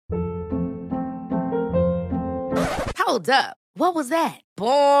Hold up. What was that?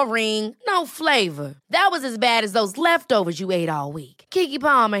 Boring. No flavor. That was as bad as those leftovers you ate all week. Keke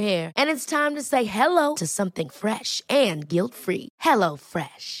Palmer here, and it's time to say hello to something fresh and guilt-free. Hello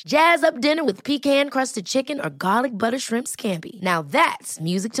Fresh. Jazz up dinner with pecan-crusted chicken or garlic butter shrimp scampi. Now that's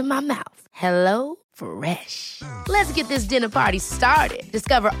music to my mouth. Hello Fresh. Let's get this dinner party started.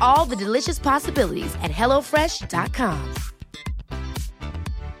 Discover all the delicious possibilities at hellofresh.com.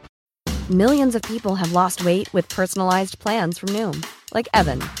 Millions of people have lost weight with personalized plans from Noom. Like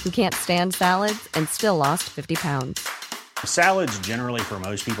Evan, who can't stand salads and still lost 50 pounds. Salads generally for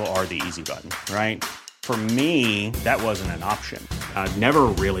most people are the easy button, right? For me, that wasn't an option. I never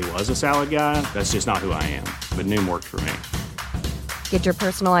really was a salad guy. That's just not who I am. But Noom worked for me. Get your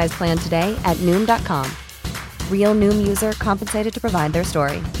personalized plan today at Noom.com. Real Noom user compensated to provide their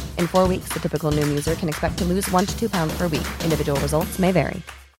story. In 4 weeks, the typical Noom user can expect to lose 1 to 2 pounds per week. Individual results may vary.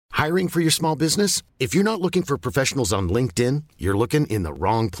 Hiring for your small business? If you're not looking for professionals on LinkedIn, you're looking in the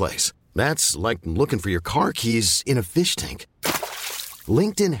wrong place. That's like looking for your car keys in a fish tank.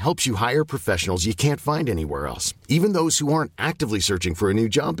 LinkedIn helps you hire professionals you can't find anywhere else, even those who aren't actively searching for a new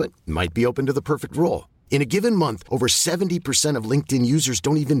job but might be open to the perfect role. In a given month, over 70% of LinkedIn users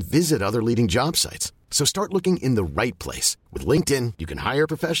don't even visit other leading job sites. So start looking in the right place. With LinkedIn, you can hire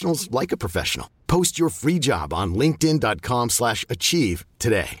professionals like a professional. Post your free job on linkedin.com/achieve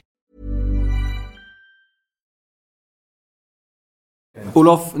today.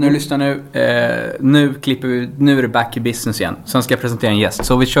 Olof, när du lyssnar nu, nu klipper vi, nu är det back i business igen. Sen ska jag presentera en gäst.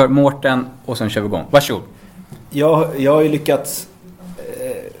 Så vi kör Mårten och sen kör vi igång. Varsågod. Jag har ju lyckats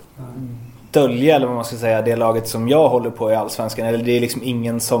dölja, eller vad man ska säga, det laget som jag håller på i Allsvenskan. Eller det är liksom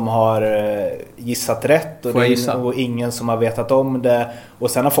ingen som har gissat rätt och ingen som har vetat om det.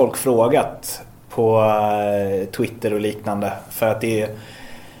 Och sen har folk frågat på Twitter och liknande. För att det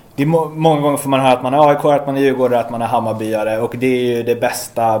är många gånger får man höra att man är AIK, att man är Djurgårdare, att man är Hammarbyare. Och det är ju det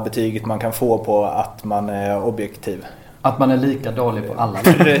bästa betyget man kan få på att man är objektiv. Att man är lika dålig på alla.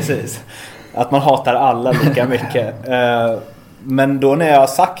 Precis. Att man hatar alla lika mycket. Men då när jag har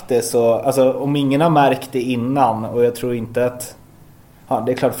sagt det så, alltså om ingen har märkt det innan, och jag tror inte att, ja,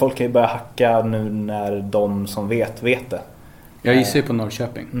 det är klart folk kan ju börja hacka nu när de som vet det. Jag gissar ju på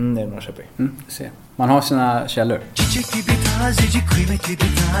Norrköping. Det är Norrköping. Se. Man har sina källor.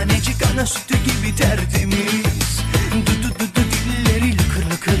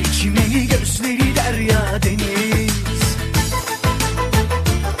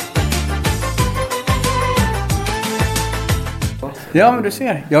 Ja, men du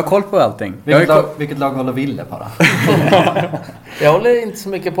ser. Jag har koll på allting. Vilket lag håller Ville på då? Jag håller inte så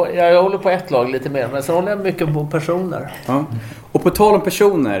mycket på... Jag håller på ett lag lite mer. Men så håller jag mycket på personer. Ja. Och på tal om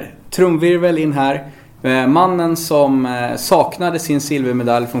personer. Trumvirvel in här. Mannen som saknade sin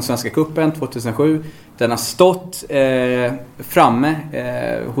silvermedalj från Svenska Cupen 2007. Den har stått framme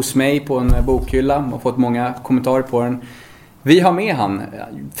hos mig på en bokhylla. Och fått många kommentarer på den. Vi har med han.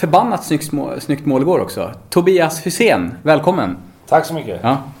 Förbannat snyggt mål igår också. Tobias Hysén, välkommen. Tack så mycket.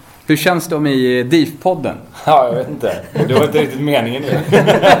 Ja. Hur känns det om i DIF-podden? Ja, jag vet inte. Det var inte riktigt meningen nu.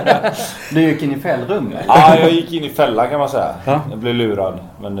 Du gick in i fällrum? Ja, jag gick in i fällan kan man säga. Ja. Jag blev lurad.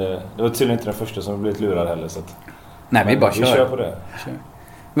 Men det var tydligen inte den första som blivit lurad heller. Så att... Nej, vi bara kör på det.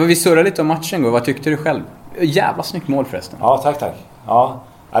 Men vi surrade lite om matchen igår. Vad tyckte du själv? Jävla snyggt mål förresten. Ja, tack. Ja,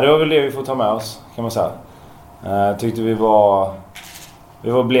 det var väl det vi får ta med oss, kan man säga. Tyckte vi var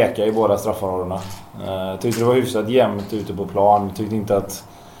bleka i båda straffområdena. Tyckte det var hyfsat jämnt ute på plan. Tyckte inte att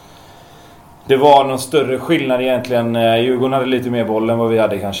det var någon större skillnad egentligen. Djurgården hade lite mer boll än vad vi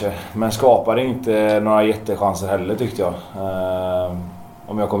hade kanske. Men skapade inte några jättechanser heller, tyckte jag.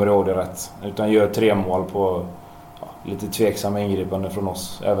 Om jag kommer ihåg det rätt. Utan gör 3 mål på lite tveksamma ingripande från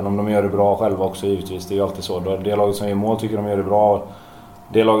oss. Även om de gör det bra själva också, givetvis. Det är ju alltid så. Det laget som gör mål tycker de gör det bra.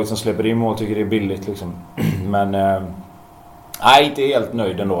 Det laget som släpper in mål tycker det är billigt liksom. Men nej, inte helt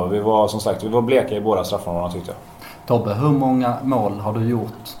nöjd ändå. Vi var bleka i båda straffområdena, tyckte jag. Tobbe, hur många mål har du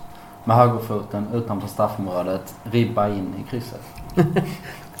gjort med högerfoten utanför straffområdet, ribba in i krysset?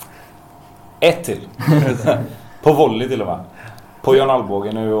 1 till. På volley till och med. På Jan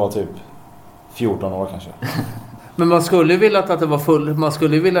Alvbåge när vi var typ 14 år kanske. Men man skulle vilja att det var full... Man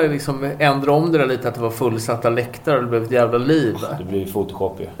skulle vilja liksom ändra om det där lite, att det var fullsatta läktare och det blev ett jävla liv. Det blir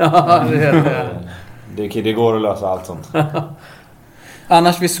Photoshop ju. Ja, det går att lösa allt sånt.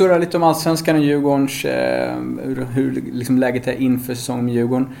 Annars, vi surrar lite om Allsvenskan och Djurgårdens, hur liksom läget är inför säsongen med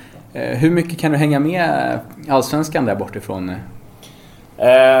Djurgården. Hur mycket kan du hänga med Allsvenskan där bortifrån?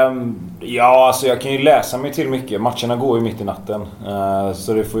 Ja, alltså jag kan ju läsa mig till mycket. Matcherna går ju mitt i natten.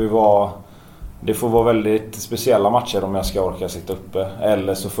 Så det får ju vara det får vara väldigt speciella matcher om jag ska orka sitta uppe.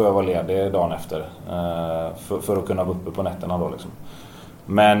 Eller så får jag vara ledig dagen efter. För att kunna vara uppe på nätterna då liksom.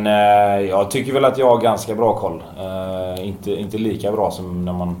 Men jag tycker väl att jag har ganska bra koll. Inte lika bra som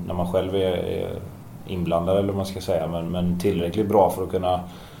när man själv är inblandad eller vad man ska säga. Men tillräckligt bra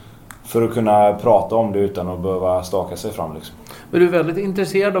för att kunna prata om det utan att behöva staka sig fram liksom. Men du är väldigt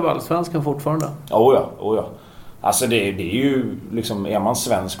intresserad av allsvenskan fortfarande? Oh ja. Alltså det är ju liksom, är man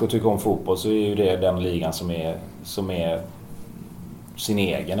svensk och tycker om fotboll så är ju det den ligan som är sin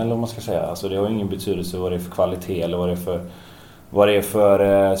egen eller vad man ska säga. Alltså det har ingen betydelse vad det är för kvalitet eller vad det är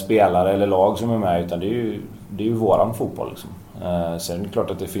för spelare eller lag som är med, utan det är ju våran fotboll liksom. Sen är det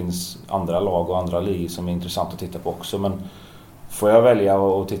klart att det finns andra lag och andra ligor som är intressant att titta på också, men får jag välja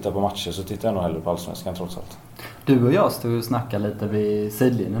att titta på matcher så tittar jag nog hellre på allsvenskan trots allt. Du och jag stod och snackade lite vid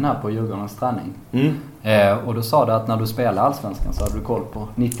sidlinjen här på Djurgårdens träning. Och då sa du att när du spelar allsvenskan så hade du koll på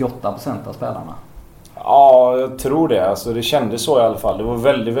 98% av spelarna. Ja, jag tror det. Alltså, det kändes så i alla fall. Det var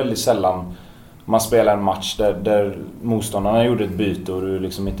väldigt, väldigt sällan man spelade en match där motståndarna gjorde ett byte och du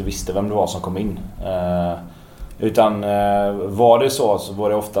liksom inte visste vem det var som kom in. Utan var det så var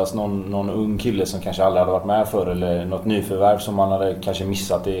det oftast någon ung kille som kanske aldrig hade varit med förr, eller något nyförvärv som man hade kanske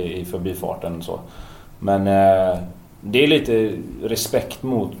missat i förbifarten. Så. Men det är lite respekt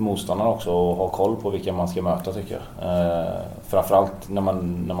mot motståndarna också, att ha koll på vilka man ska möta tycker jag. Framförallt när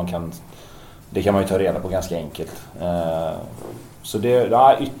man kan, det kan man ju ta reda på ganska enkelt. Så det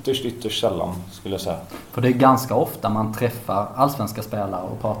är ytterst sällan skulle jag säga. För det är ganska ofta man träffar allsvenska spelare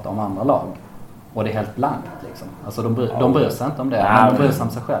och pratar om andra lag. Och det är helt blankt liksom. Alltså de bryr sig inte om det, men de bryr sig om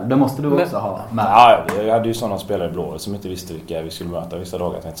sig själv. Det måste du också ha med. Ja, jag hade ju sådana spelare i Blå som inte visste vilka vi skulle möta vissa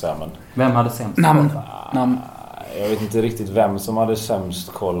dagar, tänkte jag säga. Men vem hade sämst namn? Jag vet inte riktigt vem som hade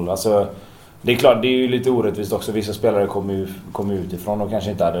sämst koll. Alltså, det är klart, det är ju lite orättvist också. Vissa spelare kom utifrån och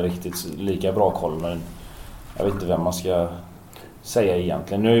kanske inte hade riktigt lika bra koll. Men jag vet inte vem man ska säga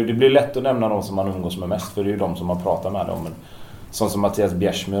egentligen. Nu, det blir lätt att nämna de som man umgås med mest, för det är ju de som man pratar med dem. Men sån som Mattias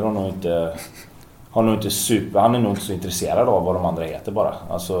Bjärsmyr han är nog inte så intresserad av vad de andra heter bara.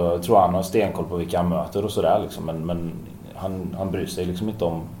 Alltså, jag tror han har stenkoll på vilka han möter och sådär liksom. Men han bryr sig liksom inte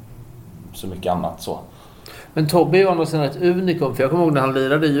om så mycket annat så. Men Tobbe är ju annars ett unikum. För jag kommer ihåg när han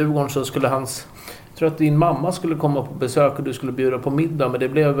lirade i Djurgården så skulle hans... Jag tror att din mamma skulle komma på besök och du skulle bjuda på middag. Men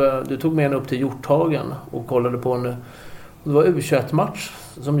du tog med henne upp till Hjorthagen och kollade på det var U21-match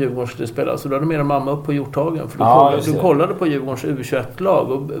som Djurgården skulle spela. Så då hade med din mamma upp på Hjorthagen. För du kollade på Djurgårdens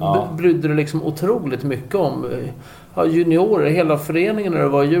U21-lag och brydde dig liksom otroligt mycket om juniorer, hela föreningen när det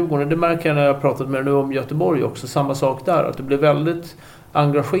var i Djurgården. Det märker jag när jag pratat med dig nu om Göteborg också. Samma sak där, att du blev väldigt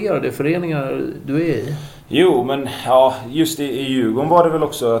engagerad i föreningarna du är i. Jo, men just i Djurgården var det väl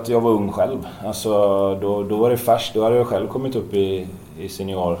också att jag var ung själv. Alltså, då var det färskt. Då hade jag själv kommit upp i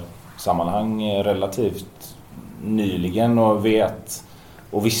seniorsammanhang relativt nyligen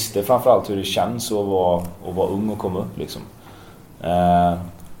och visste framförallt hur det känns att vara ung och komma upp liksom.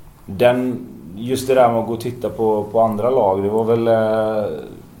 Just det där med att gå och titta på andra lag, det var väl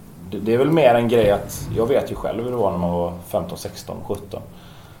det är väl mer en grej att jag vet ju själv hur det var när man var 15, 16, 17.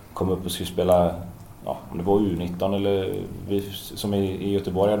 Kom upp och skulle spela, om det var U19 eller som i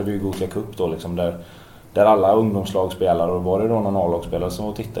Göteborg hade vi ju Gothia Cup då liksom, där alla ungdomslag spelar, och var det då någon A-lagspelare som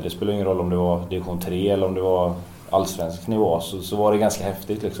var och tittade, det spelar ingen roll om det var division 3 eller om det var allsvensk nivå, så var det ganska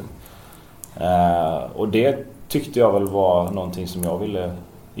häftigt liksom. Och det tyckte jag väl var någonting som jag ville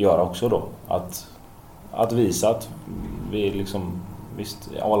göra också då, att visa att vi liksom, visst,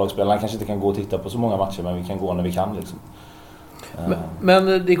 A-lagsspelarna kanske inte kan gå och titta på så många matcher, men vi kan gå när vi kan liksom. Men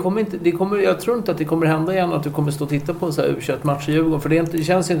jag tror inte att det kommer hända igen att du kommer stå och titta på en så här U21-match i Djurgården, för det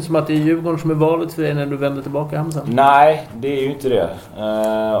känns inte som att det är Djurgården som är valet för dig när du vänder tillbaka hem sen. Nej, det är ju inte det.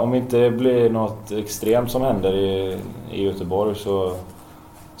 Om inte det blir något extremt som händer i Göteborg så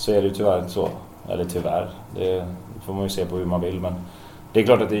är det ju tyvärr inte så. Eller tyvärr, det får man ju se på hur man vill, men det är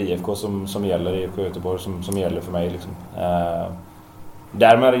klart att det är IFK som gäller, IFK Göteborg som gäller för mig liksom.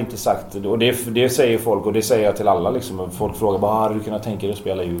 Därmed är det inte sagt, och det säger folk, och det säger jag till alla liksom. Folk frågar bara, har du kunnat tänka dig att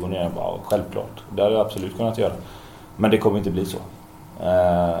spela i Djurgården? Jag bara, självklart, det har jag absolut kunnat göra. Men det kommer inte bli så.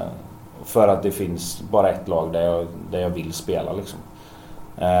 För att det finns bara ett lag där jag vill spela liksom.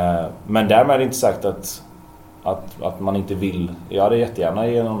 Men därmed är det inte sagt att man inte vill. Jag hade jättegärna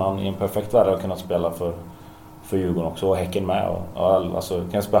i en perfekt värld att kunna spela för Djurgården också, och Häcken med, och alltså kan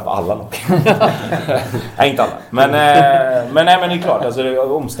jag spela för alla lag. Nej, inte alla. Men det är klart, alltså,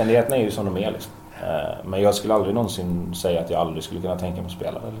 omständigheterna är ju som de är liksom. Men jag skulle aldrig någonsin säga att jag aldrig skulle kunna tänka mig att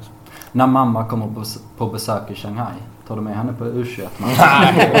spela det liksom. När mamma kommer på besök i Shanghai, tar du med henne på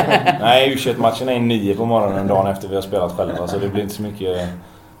U21-matchen? Nej, U21-matchen är 9 på morgonen dagen efter vi har spelat själva, så det blir inte så mycket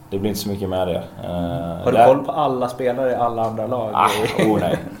Det blir inte så mycket med det. Har du koll på alla spelare i alla andra lag?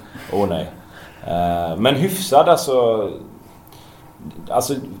 Nej. Men hyfsad alltså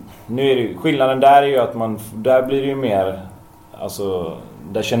nu är det, skillnaden där är ju att där blir det ju mer, alltså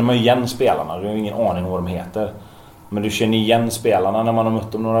där känner man igen spelarna. Du har ingen aning om vad de heter. Men du känner igen spelarna när man har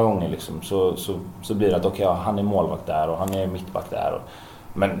mött dem några gånger liksom. Så blir det att okej, han är målvakt där och han är mittback där.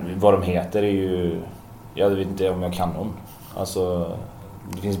 Men vad de heter är ju, jag vet inte om jag kan dem. Alltså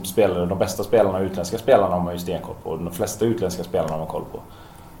det finns spelare, de bästa spelarna och utländska spelarna har man ju stenkoll på. De flesta utländska spelarna har man koll på.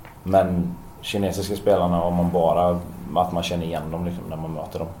 Men kinesiska spelarna har man bara att man känner igen dem liksom, när man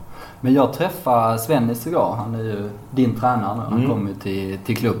möter dem. Men jag träffade Svennis igår. Han är ju din tränare nu. Han kommer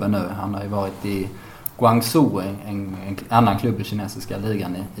till klubben nu. Han har ju varit i Guangzhou, en annan klubb i kinesiska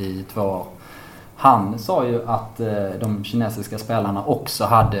ligan i 2 år. Han sa ju att de kinesiska spelarna också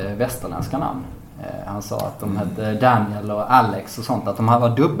hade västerländska namn. Han sa att de hette Daniel och Alex och sånt. Att de var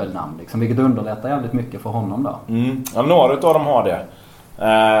dubbelnamn liksom, vilket underlättar jävligt mycket för honom då. Ja, några av dem har det.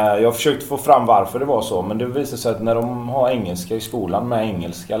 Jag har försökt få fram varför det var så. Men det visar sig att när de har engelska i skolan med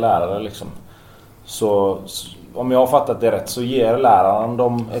engelska lärare liksom, så om jag har fattat det rätt så ger läraren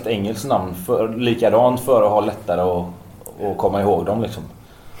dem ett engelskt namn likadant för att ha lättare att komma ihåg dem liksom.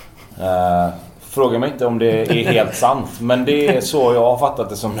 Fråga mig inte om det är helt sant, men det är så jag har fattat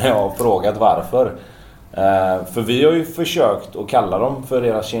det som när jag har frågat varför. För vi har ju försökt att kalla dem för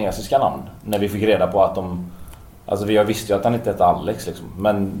deras kinesiska namn när vi fick reda på att alltså vi har visst ju att han inte heter Alex liksom.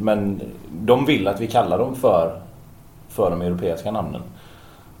 Men de vill att vi kallar dem för de europeiska namnen.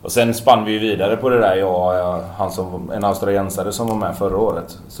 Och sen spann vi vidare på det där, han som en australiensare som var med förra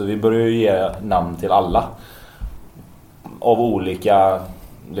året. Så vi började ju ge namn till alla av olika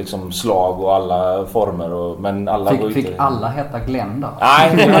liksom slag och alla former men alla fick alla heta Glenn då?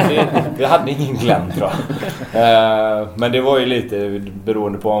 Nej, vi hade ingen Glenn tror jag. Men det var ju lite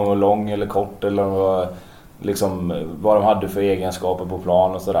beroende på om de var lång eller kort eller liksom vad de hade för egenskaper på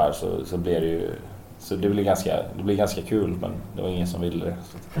plan och sådär, så blev det ju. Så det blir ganska kul, men det var ingen som ville det.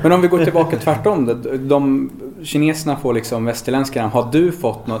 Men om vi går tillbaka tvärtom, de kineserna får liksom västerländska. Har du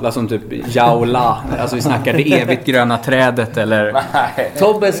fått något, alltså typ Jaula, alltså vi snackar det evigt gröna trädet eller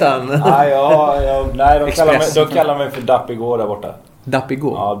Tobbesan? Nej, de kallar mig för Dappigå där borta.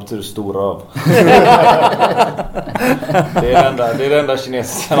 Dappigå? Ja, det betyder stor röv. Det är det enda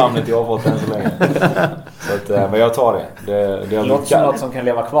kinesiska namnet jag har fått än så länge. Så att, men jag tar det. Det låter som något som kan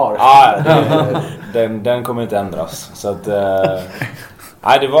leva kvar. Ja, den kommer inte ändras. Så att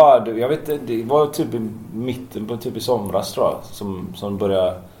nej, det var typ i mitten på typ i somras tror jag som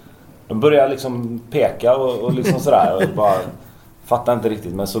de började liksom peka och liksom sådär och bara fattar inte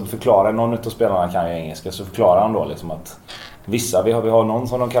riktigt, men så förklarar någon utav spelarna kan ju engelska, så förklarar han då liksom att vissa, vi har någon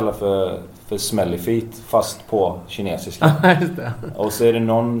som de kallar för smelly feet fast på kinesiska. Och så är det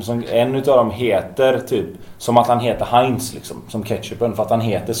någon som, en utav dem heter typ som att han heter Heinz liksom, som ketchupen, för att han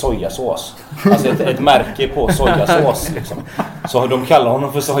heter sojasås. Alltså ett märke på sojasås liksom. Så de kallar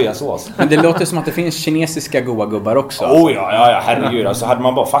honom för sojasås. Men det låter som att det finns kinesiska goa gubbar också. Ja, herregud. Alltså hade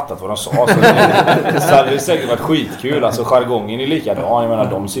man bara fattat vad de sa så hade det säkert varit skitkul. Alltså jargongen är likadan. Jag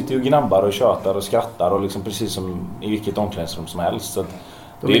menar, de sitter ju och gnabbar och tjötar och skrattar och liksom precis som i vilket omklädningsrum som helst. Så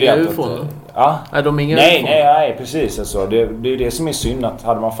de är inga ufon? Ja. Nej, de är inga nej, precis. Alltså, det är det som är synd, att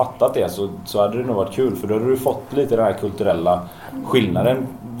hade man fattat det så hade det nog varit kul. För då hade du fått lite den här kulturella skillnaden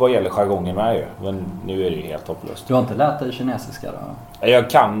vad gäller jargongen med ju. Men nu är det ju helt hopplöst. Du har inte lärt dig kinesiska då? Jag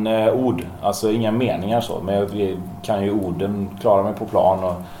kan ord, alltså inga meningar så. Men jag kan ju orden, klara mig på plan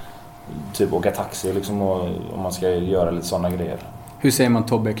och typ åka taxi liksom, och om man ska göra lite sådana grejer. Hur säger man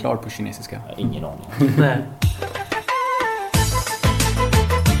Tobbe är klar på kinesiska? Ingen aning. Nej.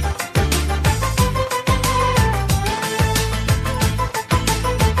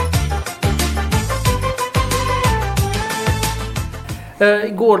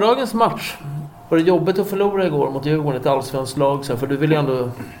 Gårdagens match, var det jobbigt att förlora igår mot Djurgården, ett allsvenskt lag? För du vill ju ändå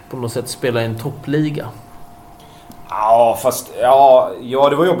på något sätt spela i en toppliga. Ja, fast det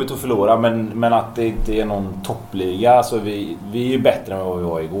var jobbigt att förlora, men att det inte är någon toppliga, alltså vi är ju bättre än vad vi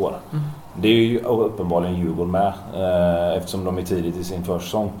var igår. Det är ju uppenbarligen Djurgården med, eftersom de är tidigt i sin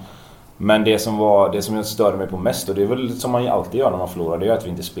försäsong. Men det som jag störde mig på mest, och det är väl som man alltid gör när man förlorar, det är att vi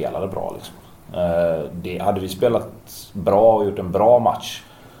inte spelade bra liksom. Hade vi spelat bra och gjort en bra match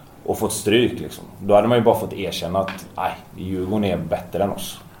och fått stryk liksom, då hade man ju bara fått erkänna att Djurgården är bättre än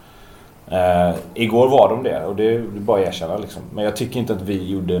oss. Igår var de det, och det är bara att erkänna liksom. Men jag tycker inte att vi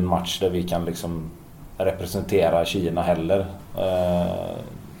gjorde en match där vi kan liksom representera Kina heller.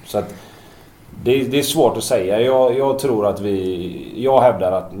 Så att Det är svårt att säga. Jag tror att jag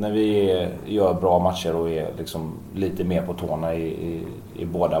hävdar att när vi gör bra matcher och är liksom lite mer på tårna i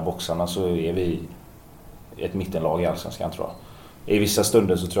båda boxarna så är vi ett mittenlag i Allsvenskan, tror jag. I vissa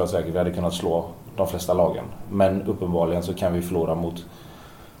stunder så tror jag säkert vi hade kunnat slå de flesta lagen. Men uppenbarligen så kan vi förlora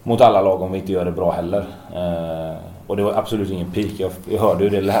mot alla lag om vi inte gör det bra heller. Och det var absolut ingen peak. Jag hörde hur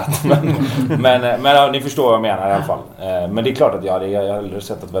det lät. Men ni förstår vad jag menar i alla fall. Men det är klart att jag hade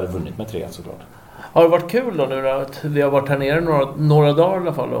sett att vi hade vunnit med 3 såklart. Har det varit kul då nu att vi har varit här nere några dagar i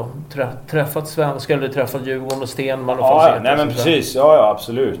alla fall och träffat svenskar eller träffat Djurgården och Stenman och ja, nej men precis. Ja,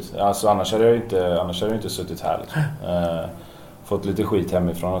 absolut. Alltså, annars hade jag inte suttit här. Liksom. Fått lite skit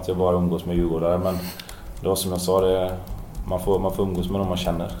hemifrån att jag bara umgås med Djurgårdare. Men det var som jag sa, man får umgås med dem man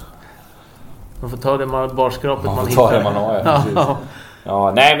känner. Man får ta det barskrapet man hittar. Man får ta det man har, ja, precis.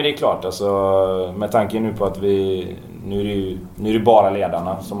 Ja, nej men det är klart alltså, med tanke nu på att nu är det bara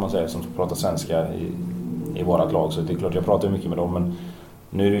ledarna som man säger som pratar svenska i vårat lag, så det är klart jag pratar mycket med dem, men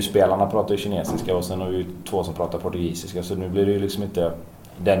nu är det ju spelarna pratar kinesiska och sen har vi ju 2 som pratar portugisiska, så nu blir det ju liksom inte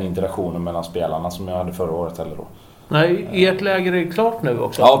den interaktionen mellan spelarna som jag hade förra året heller då. Nej, ert läger är klart nu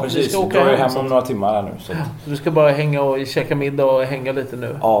också. Ja, precis. Vi ska åka hem om några timmar här nu. Så du ska bara hänga och käka middag och hänga lite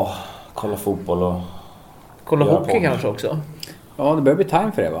nu? Ja, kolla fotboll och kolla hockey kanske också. Ja, det börjar bli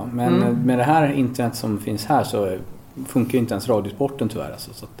time för det, va? Men med det här internet som finns här så funkar ju inte ens radiosporten tyvärr.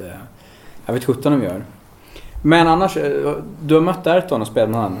 Alltså, så att, jag vet 17 om vi gör. Men annars, du har mött Ayrton och spelat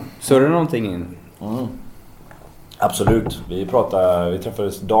med honom. Surrar du någonting in? Absolut. Vi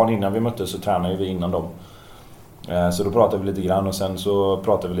träffades dagen innan vi möttes, så tränade vi innan dem. Så då pratade vi lite grann och sen så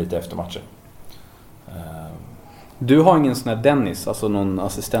pratade vi lite efter matchen. Du har ingen sån här Dennis, alltså någon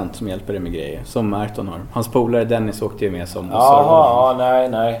assistent som hjälper dig med grejer, som Ayrton har. Hans polare Dennis åkte ju med som... Jaha,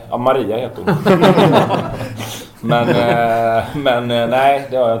 nej. Ja, Maria heter hon. men nej,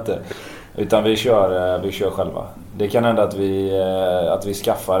 det har jag inte. Utan vi kör själva. Det kan hända att vi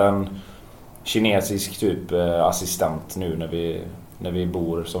skaffar en kinesisk typ assistent nu när vi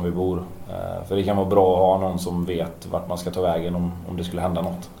bor som vi bor. För det kan vara bra att ha någon som vet vart man ska ta vägen om det skulle hända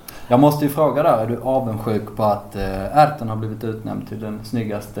något. Jag måste ju fråga där, är du avundsjuk på att Ayrton har blivit utnämnd till den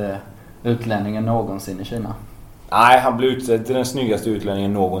snyggaste utlänningen någonsin i Kina? Nej, han blev utsedd till den snyggaste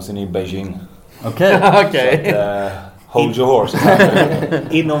utlänningen någonsin i Beijing. Okej. Hold your horse.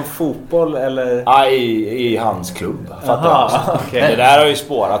 Inom fotboll eller? Ja, i hans klubb. Okay. Det där har ju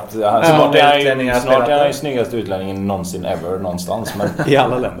spårat. Snart är han ju snyggaste utlänningen någonsin ever någonstans. Men, i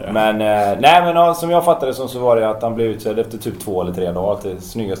alla länder. Men som jag fattade så var det att han blev utsedd efter typ 2 eller 3 dagar till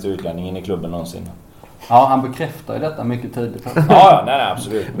snyggaste utlänningen i klubben någonsin. Ja, han bekräftar ju detta mycket tydligt. Ja, nej,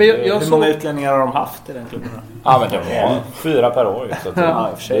 absolut. Men hur många utlänningar har de haft i den klubben? Ja, men det var 4 per år. Så att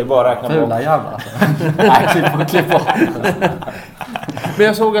det är bara att räkna på. Fula jävlar. Nej, klipp på. Men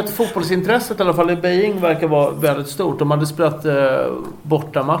jag såg att fotbollsintresset i alla fall i Beijing verkar vara väldigt stort. De hade spelat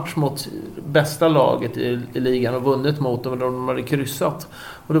bortamatch mot bästa laget i ligan och vunnit mot dem, och de hade kryssat.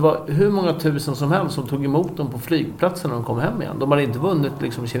 Och det var hur många tusen som helst som tog emot dem på flygplatsen när de kom hem igen. De hade inte vunnit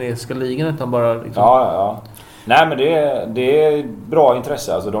liksom kinesiska ligan utan bara liksom... Ja. Nej, men det är bra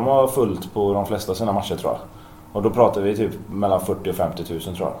intresse. Alltså, de har fullt på de flesta sina matcher, tror jag. Och då pratar vi typ mellan 40 och 50 000,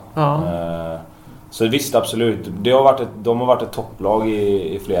 tror jag. Ja. Så visst, absolut. De har varit ett topplag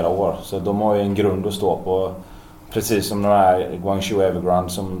i flera år. Så de har ju en grund att stå på. Precis som de här Guangzhou Evergrande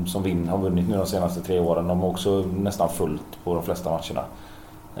som har vunnit nu de senaste 3 åren. De har också nästan fullt på de flesta matcherna.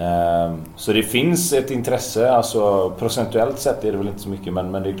 Så det finns ett intresse. Alltså, procentuellt sett är det väl inte så mycket.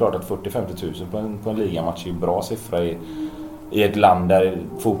 Men det är klart att 40-50 000 på en ligamatch är en bra siffra i ett land där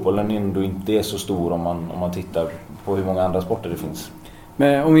fotbollen ändå inte är så stor om man tittar på hur många andra sporter det finns.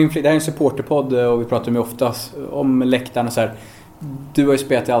 Men det här är en supporterpodd och vi pratar ju oftast om läktarna så här. Du har ju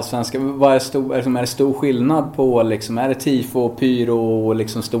spelat i Allsvenskan. Vad är det stor skillnad på liksom, är det tifo, pyro och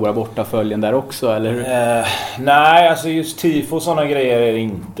liksom stora bortaföljen där också, eller hur? Nej, alltså just tifo och sådana grejer är det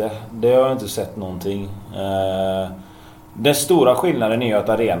inte. Det har jag inte sett någonting. Den stora skillnaden är ju att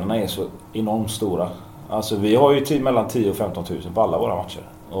arenorna är så enormt stora. Alltså vi har ju mellan 10 och 15 000 på alla våra matcher.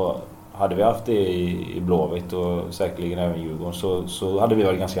 Och hade vi haft det i Blåvitt och säkerligen även Djurgården så hade vi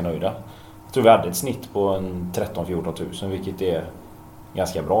varit ganska nöjda. Jag tror vi hade ett snitt på en 13-14 000, vilket är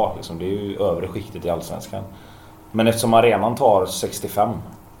ganska bra. Liksom. Det är ju övre skiktet i Allsvenskan. Men eftersom arenan tar 65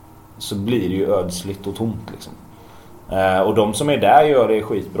 så blir det ju ödsligt och tomt. Liksom. Och de som är där gör det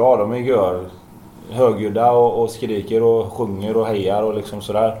skitbra. De gör högljudda och skriker och sjunger och hejar och liksom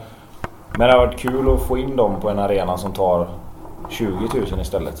sådär. Men det har varit kul att få in dem på en arena som tar 20 000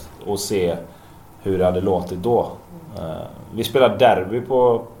 istället och se hur det hade låtit då. Vi spelade derby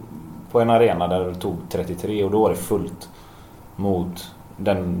på en arena där det tog 33 och då var det fullt mot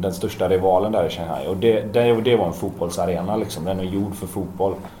den största rivalen där i Shanghai. Och det var en fotbollsarena liksom. Den är gjord för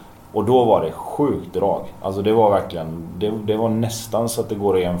fotboll. Och då var det sjukt drag. Alltså det var verkligen... Det var nästan så att det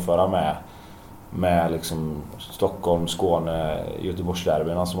går att jämföra med liksom Stockholm, Skåne,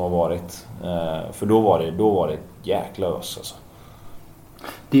 Göteborgsderbyna som har varit. För då var det jäkla ös alltså.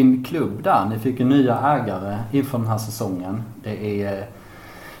 Din klubb där, ni fick ju nya ägare inför den här säsongen. Det är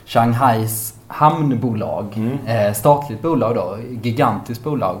Shanghais hamnbolag, statligt bolag då, gigantiskt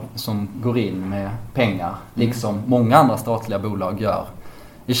bolag som går in med pengar, liksom många andra statliga bolag gör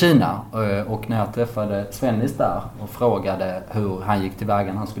i Kina. Och när jag träffade Svennis där och frågade hur han gick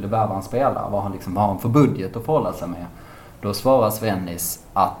tillväga när han skulle värva en spelare, vad han för budget att förhålla sig med, då svarade Svennis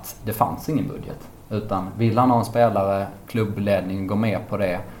att det fanns ingen budget. Utan vill han ha en spelare, klubbledningen går med på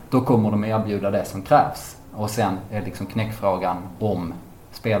det, då kommer de erbjuda det som krävs. Och sen är liksom knäckfrågan om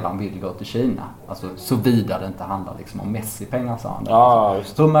spelaren vill gå till Kina. Alltså såvida det inte handlar liksom om Messi-pengar, sa han. Ja,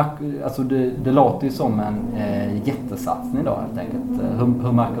 alltså det låter ju som en jättesatsning då helt enkelt.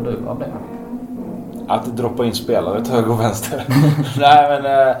 Hur märker du av det? Att droppa in spelare till höger och vänster.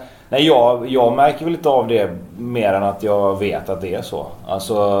 Nej, jag märker väl lite av det mer än att jag vet att det är så.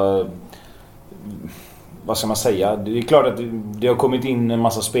 Alltså, vad ska man säga? Det är klart att det har kommit in en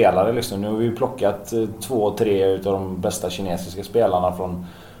massa spelare liksom. Nu har vi plockat 2-3 utav de bästa kinesiska spelarna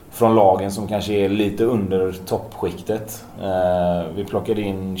från lagen som kanske är lite under toppskiktet. Vi plockade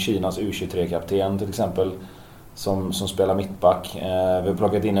in Kinas U23-kapten till exempel som spelar mittback. Vi har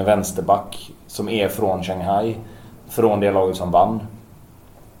plockat in en vänsterback som är från Shanghai, från det laget som vann.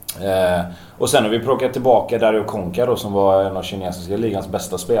 Och sen har vi plockat tillbaka Dario Konka då, som var en av kinesiska ligans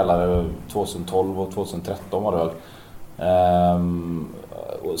bästa spelare 2012 och 2013 var det väl.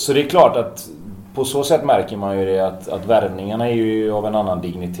 Så det är klart att på så sätt märker man ju det att värvningarna är ju av en annan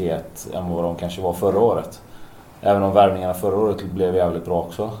dignitet än vad de kanske var förra året. Även om värvningarna förra året blev jävligt bra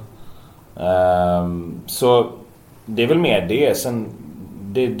också. Så det är väl mer det. Sen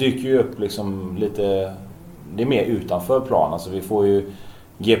det dyker ju upp liksom lite, det är mer utanför plan. Alltså vi får ju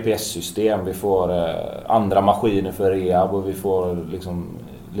GPS-system, vi får andra maskiner för rehab och vi får liksom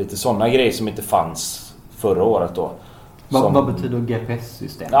lite sådana grejer som inte fanns förra året då. Vad betyder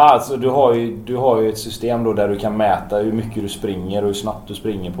GPS-system? Ja, alltså du har ju ett system då där du kan mäta hur mycket du springer och hur snabbt du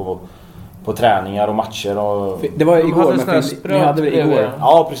springer på träningar och matcher och... Det var igår ni hade det igår.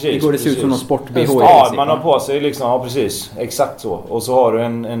 Ja, precis. Igår det ser ut som någon sport-BH. Ja, man har på sig liksom, ja precis, exakt så. Och så har du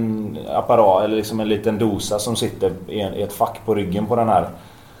en apparat eller liksom en liten dosa som sitter i ett fack på ryggen på den här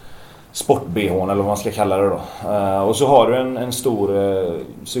sport-BH eller vad man ska kalla det då. Och så har du en stor,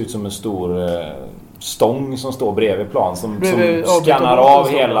 ser ut som en stor stång som står bredvid plan som skannar av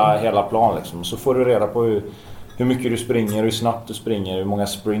hela plan liksom. Så får du reda på hur mycket du springer, hur snabbt du springer, hur många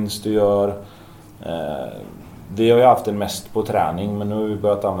sprints du gör. Vi har ju haft det mest på träning, men nu har vi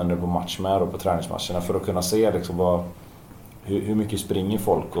börjat använda det på match med och på träningsmatcherna för att kunna se liksom hur mycket springer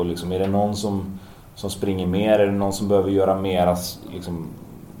folk och liksom, är det någon som springer mer, är det någon som behöver göra mer liksom,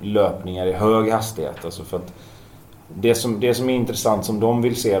 löpningar i hög hastighet. Alltså för att det som är intressant som de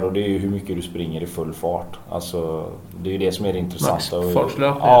vill se då, det är ju hur mycket du springer i full fart. Alltså det är ju det som är det intressanta.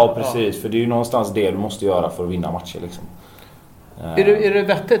 Ja, precis. Ja. För det är ju någonstans det du måste göra för att vinna matcher liksom. Är det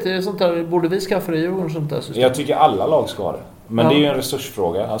vettigt? Är det sånt där, borde vi skaffa det i Djurgården sånt där system? Jag tycker alla lag ska ha det. Men det är ju en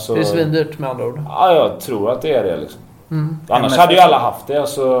resursfråga. Alltså, det är svindyrt med andra ord. Ja, jag tror att det är det liksom. Annars hade ju alla haft det.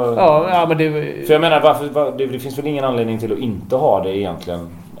 Alltså, ja, men det... För jag menar, det finns väl ingen anledning till att inte ha det egentligen.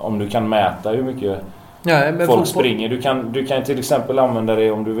 Om du kan mäta hur mycket folk springer. Du kan till exempel använda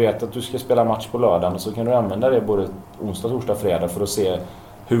det om du vet att du ska spela match på lördagen. Så kan du använda det både onsdag, torsdag, fredag för att se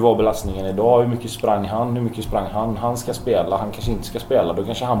hur var belastningen idag, hur mycket sprang han ska spela, han kanske inte ska spela. Då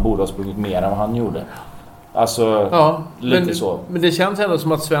kanske han borde ha sprungit mer än vad han gjorde. Alltså, lite så. Men det känns ändå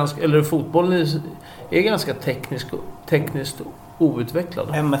som att fotbollen är ganska tekniskt outvecklad.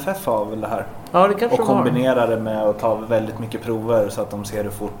 MFF har väl det här. Ja, det kanske och kombinerar det med att ta väldigt mycket prover så att de ser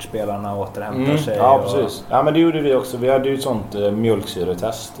hur fort spelarna återhämtar sig. Ja, precis. Ja, men det gjorde vi också. Vi hade ju ett sånt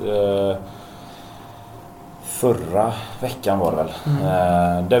mjölksyretest förra veckan var det väl.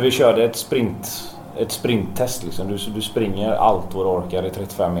 Där vi körde ett sprinttest liksom. Du springer allt vad du orkar i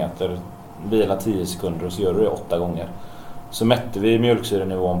 35 meter, vila 10 sekunder och så gör du det 8 gånger. Så mätte vi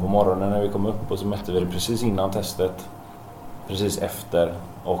mjölksyrenivån på morgonen när vi kom upp och så mätte vi det precis innan testet, precis efter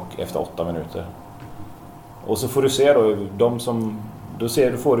och efter 8 minuter. Och så får du se då då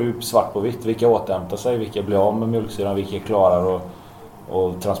får du svart på vitt vilka återhämtar sig, vilka blir av med mjölksyran, vilka klarar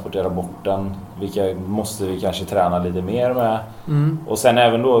och transportera bort den, vilka måste vi kanske träna lite mer med. Och sen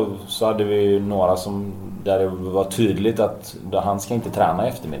även då så hade vi några där det var tydligt att han ska inte träna i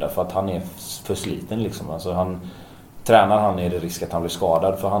eftermiddag för att han är för sliten liksom. Alltså tränar han är det risk att han blir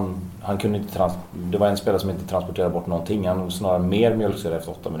skadad. För han kunde inte det var en spelare som inte transporterade bort någonting. Han snarare mer mjölksyra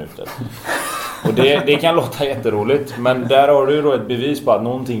efter 8 minuter. Och det kan låta jätteroligt. Men där har du ju då ett bevis på att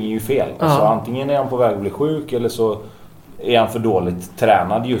någonting är ju fel. Alltså antingen är han på väg att bli sjuk, eller så är han för dåligt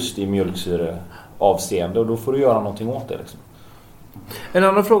tränad just i mjölksyreavseende. Och då får du göra någonting åt det liksom. En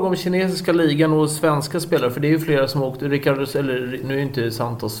annan fråga om kinesiska ligan och svenska spelare, för det är ju flera som åkte, nu är inte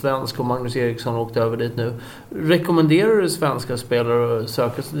Santos svensk och Magnus Eriksson åkte över dit nu. Rekommenderar du svenska spelare att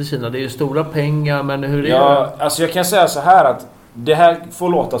söka sig till Kina? Det är ju stora pengar, men hur är det? Alltså jag kan säga så här att det här får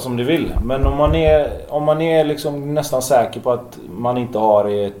låta som du vill, men om man är liksom nästan säker på att man inte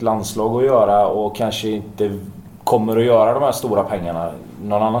har ett landslag att göra och kanske inte kommer att göra de här stora pengarna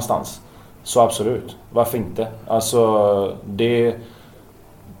någon annanstans, så absolut. Varför inte? Alltså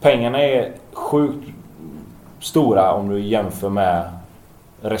pengarna är sjukt stora om du jämför med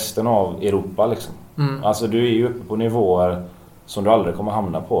resten av Europa liksom. Alltså du är ju uppe på nivåer som du aldrig kommer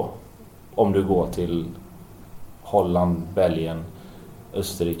hamna på om du går till Holland, Belgien,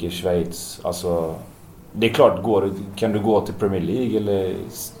 Österrike, Schweiz. Alltså det är klart, kan du gå till Premier League eller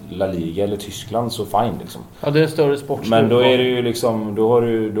La Liga eller Tyskland, så fine liksom. Ja, det är en större sport. Men då är det ju liksom, då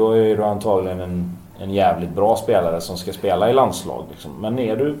är du antagligen en jävligt bra spelare som ska spela i landslag liksom. Men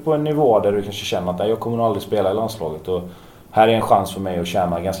är du på en nivå där du kanske känner att jag kommer nog aldrig spela i landslaget, och här är en chans för mig att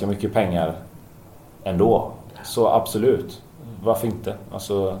tjäna ganska mycket pengar ändå, så absolut, varför inte?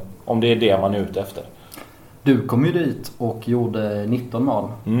 Alltså om det är det man är ute efter. Du kom ju dit och gjorde 19 mål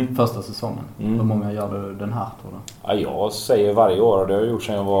första säsongen. Hur många gör du den här, tror du? Ja, jag säger varje år, och det har jag gjort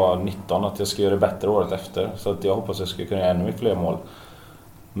sedan jag var 19, att jag ska göra det bättre året efter. Så att jag hoppas att jag ska kunna göra ännu mycket fler mål.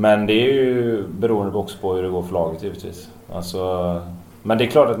 Men det är ju beroende också på hur det går för laget givetvis. Alltså, men det är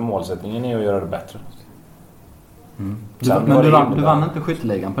klart att målsättningen är att göra det bättre. Men du vann inte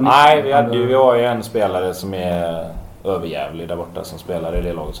skytteligan på 19? Nej, vi har ju en spelare som är överjävlig där borta som spelar i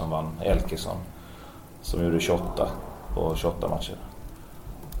det laget som vann, Elkesson. Som gjorde 28 på 28 matcher.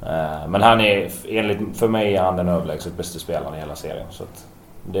 Men han är, för mig är han den överlägset bästa spelaren i hela serien. Så att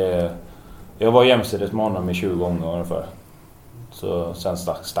jag var jämsides med honom i 20 gånger ungefär. Så sen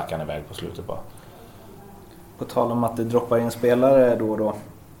stack han iväg på slutet bara. På tal om att det droppar in spelare då och då.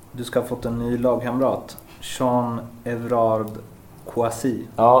 Du ska ha fått en ny lagkamrat. Jean-Evrard Kouassi.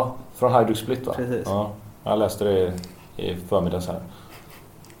 Ja, från Hajduk Split va? Precis. Ja, jag läste det i förmiddags här.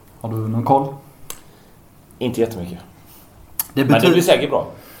 Har du någon koll? Inte jättemycket. Men det blir säkert bra.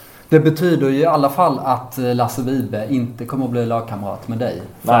 Det betyder ju i alla fall att Lasse Vibe inte kommer att bli lagkamrat med dig.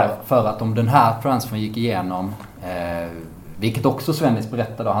 För att om den här transfern gick igenom, vilket också Svennis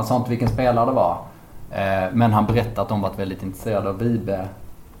berättade, han sa inte vilken spelare det var, men han berättade att de varit väldigt intresserade av Vibe.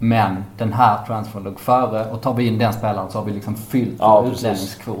 Men den här transfern låg före, och tar vi in den spelaren så har vi liksom fyllt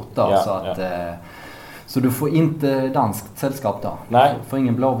utlänningskvot då, så du får inte danskt sällskap då. Nej. Du får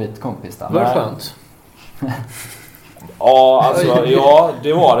ingen blåvit kompis där. Var det skönt? Ja, alltså,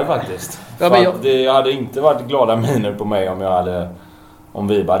 det var det faktiskt. Jag hade inte varit glada miner på mig om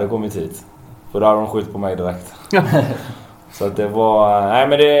Vibe hade kommit hit. För då hade de skjutit på mig direkt. Så att det var... Nej,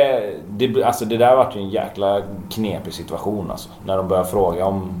 men det där var ju en jäkla knepig situation alltså, när de började fråga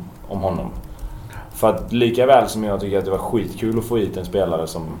om honom. För att lika väl som jag tycker att det var skitkul att få hit en spelare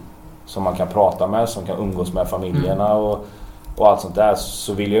som man kan prata med, som kan umgås med familjerna och allt sånt där,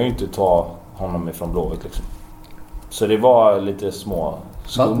 så vill jag ju inte ta honom ifrån Blåvitt liksom. Så det var lite små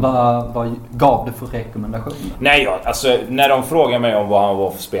skum. Vad gav du för rekommendationer? Nej, alltså när de frågade mig om vad han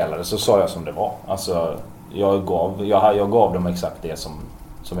var för spelare så sa jag som det var. Alltså jag gav dem exakt det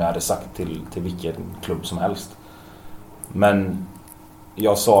som jag hade sagt till vilken klubb som helst. Men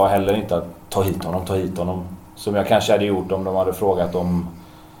jag sa heller inte att ta hit honom. Som jag kanske hade gjort om de hade frågat om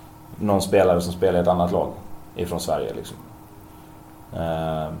någon spelare som spelar i ett annat lag ifrån Sverige liksom.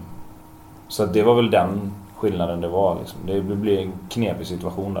 Så det var väl den skillnaden det var liksom. Det blev en knepig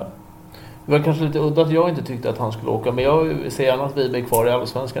situation där. Det var kanske lite udda att jag inte tyckte att han skulle åka, men jag ser gärna att Vibe är kvar i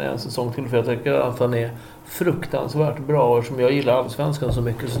Allsvenskan en säsong till, för jag tycker att han är fruktansvärt bra, och som jag gillar Allsvenskan så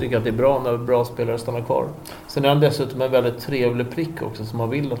mycket så tycker jag att det är bra när bra spelare stannar kvar. Sen är han dessutom en väldigt trevlig prick också, som man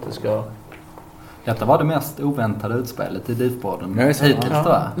vill att det ska... Detta var det mest oväntade utspelet i DIF-podden hittills, tror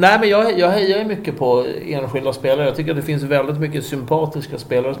jag. Nej, men jag hejar mycket på enskilda spelare. Jag tycker att det finns väldigt mycket sympatiska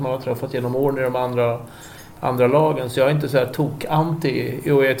spelare som man har träffat genom åren i de andra lagen. Så jag är inte så här tok-anti.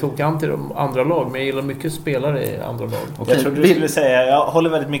 Jo, jag är tok-anti de andra lag, men jag gillar mycket spelare i andra lag. Jag trodde du skulle säga, jag håller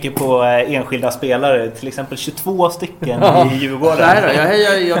väldigt mycket på enskilda spelare. Till exempel 22 stycken i Djurgården.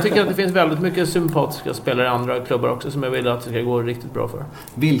 Nej, jag tycker att det finns väldigt mycket sympatiska spelare i andra klubbar också, som jag vill att det ska gå riktigt bra för.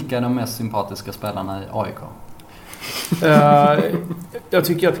 Vilka är de mest sympatiska spelarna i AIK? Jag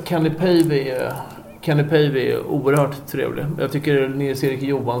tycker att Kenny Pavey Kanepäivi är oerhört trevlig. Jag tycker Nils-Erik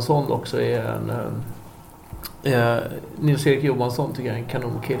Johansson också är Nils-Erik Johansson tycker jag är en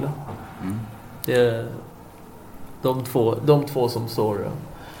kanonkille. Det är de två som står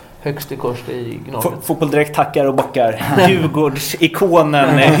högst i kors i Gnaget. Fotboll Direkt tackar och bockar.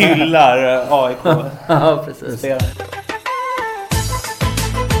 Djurgårdsikonen hyllar AIK. Ja, precis.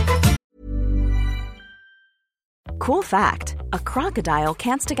 Cool fact, a crocodile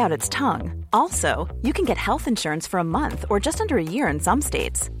can't stick out its tongue. Also, you can get health insurance for a month or just under a year in some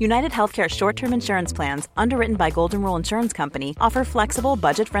states. United Healthcare short-term insurance plans, underwritten by Golden Rule Insurance Company, offer flexible,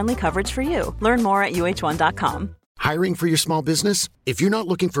 budget-friendly coverage for you. Learn more at uh1.com. Hiring for your small business? If you're not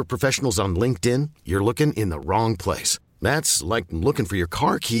looking for professionals on LinkedIn, you're looking in the wrong place. That's like looking for your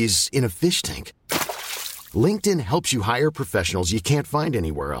car keys in a fish tank. LinkedIn helps you hire professionals you can't find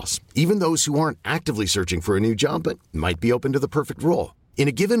anywhere else, even those who aren't actively searching for a new job but might be open to the perfect role. In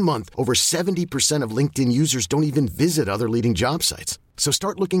a given month, over 70% of LinkedIn users don't even visit other leading job sites. So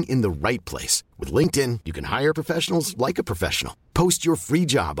start looking in the right place. With LinkedIn, you can hire professionals like a professional. Post your free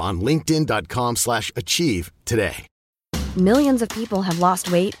job on linkedin.com/achieve today. Millions of people have lost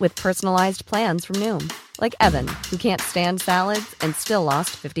weight with personalized plans from Noom. Like Evan, who can't stand salads and still lost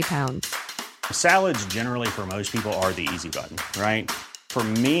 50 pounds. Salads generally for most people are the easy button, right? For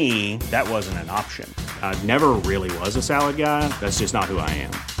me, that wasn't an option. I never really was a salad guy. That's just not who I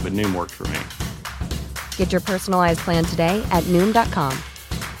am. But Noom worked for me. Get your personalized plan today at Noom.com.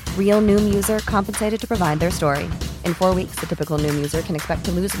 Real Noom user compensated to provide their story. In 4 weeks, the typical Noom user can expect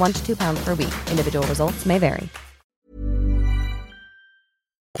to lose 1 to 2 pounds per week. Individual results may vary.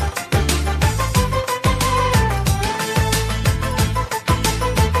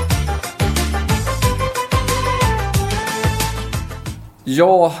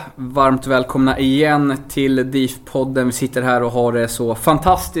 Ja, varmt välkomna igen till DIF-podden. Vi sitter här och har det så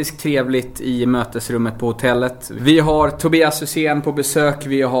fantastiskt trevligt i mötesrummet på hotellet. Vi har Tobias Hysén på besök,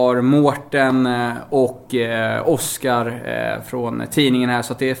 vi har Mårten och Oskar från tidningen här.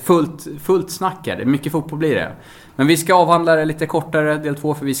 Så att det är fullt snack här, det är mycket fotboll blir det. Men vi ska avhandla det lite kortare, del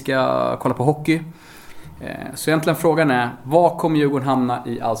 2, för vi ska kolla på hockey. Så egentligen frågan är, var kommer Djurgården hamna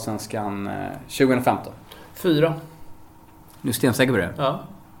i Allsvenskan 2015? 4. Du är stensäker på det? Ja.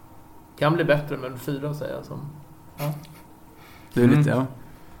 Kan bli bättre, men 4 säger jag som. Ja. Du är lite,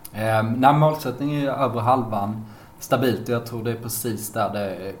 ja. Målsättningen är över halvan. Stabilt, och jag tror det är precis där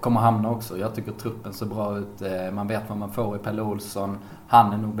det kommer hamna också. Jag tycker truppen ser bra ut. Man vet vad man får i Pelle Olsson.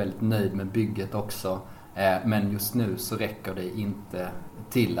 Han är nog väldigt nöjd med bygget också. Men just nu så räcker det inte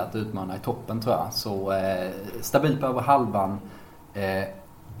till att utmana i toppen, tror jag. Så stabilt på över halvan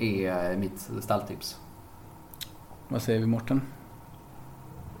är mitt stalltips. Vad säger vi, Mårten?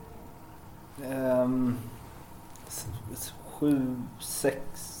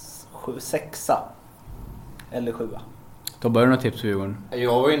 6 eller 7. Då börjar du något tips för Djurgården.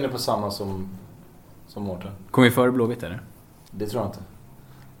 Jag var inne på samma som Mårten. Kommer vi före Blåvitt eller? Det tror jag inte.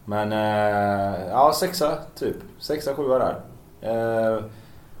 Men ja, 6 typ. 6-7 där.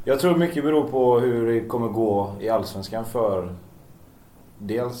 Jag tror mycket beror på hur det kommer gå i Allsvenskan för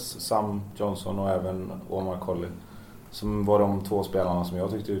dels Sam Johnson och även Omar Colley, som var de 2 spelarna som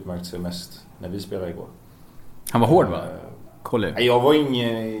jag tyckte utmärkte sig mest när vi spelade igår. Han var hård, va? Colley? Jag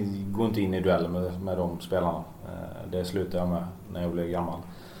går inte in i dueller med de spelarna. Det slutade jag med när jag blev gammal.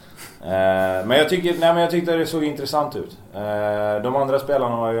 Men jag tyckte det såg intressant ut. De andra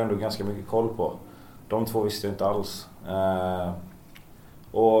spelarna har jag ju ändå ganska mycket koll på. De 2 visste jag inte alls.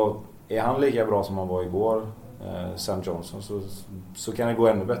 Och är han lika bra som han var igår, Sam Johnson, så kan det gå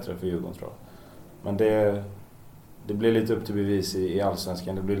ännu bättre för Djurgården, tror jag. Men det blir lite upp till bevis i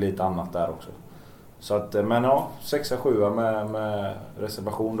Allsvenskan. Det blir lite annat där också. Så att, men ja, 6-7 med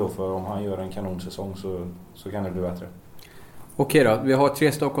reservation då, för om han gör en kanonsäsong så kan det bli bättre. Okej då, vi har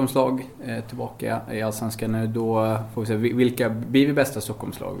 3 Stockholmslag tillbaka i Allsvenskan nu. Då får vi se, vilka blir vi bästa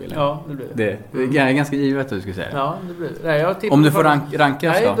Stockholmslag? Ja, det blir det. Det är ganska givet att du skulle säga. Ja, det blir det. Nej, om du får rankas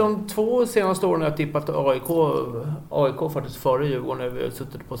då? Nej, de 2 senaste åren har jag tippat AIK faktiskt före Djurgården när vi har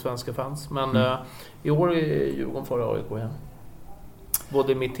suttit på svenska fans. Men i år är Djurgården före AIK igen.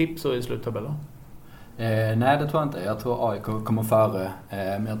 Både i mitt tips och i sluttabellen. Nej, det tror jag inte. Jag tror AIK kommer före,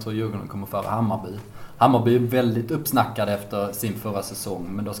 men jag tror Djurgården kommer före Hammarby. Hammarby är väldigt uppsnackade efter sin förra säsong,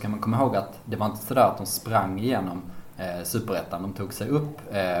 men då ska man komma ihåg att det var inte sådär att de sprang igenom Superettan. De tog sig upp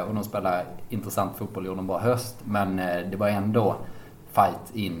och de spelade intressant fotboll, gjorde en bra höst, men det var ändå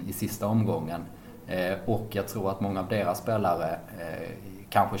fight in i sista omgången. Och jag tror att många av deras spelare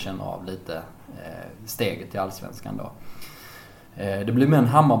kanske känner av lite steget till Allsvenskan då. Det blir med en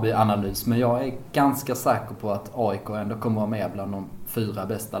Hammarby-analys, men jag är ganska säker på att AIK ändå kommer vara med bland de 4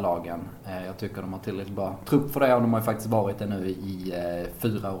 bästa lagen. Jag tycker de har tillräckligt bra trupp för det, och de har ju faktiskt varit det nu i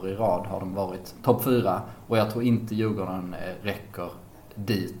 4 år i rad har de varit topp 4, och jag tror inte Djurgården räcker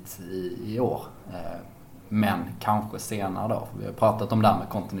dit i år. Men kanske senare då. Vi har pratat om det här med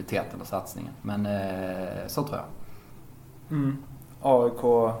kontinuiteten och satsningen. Men så tror jag.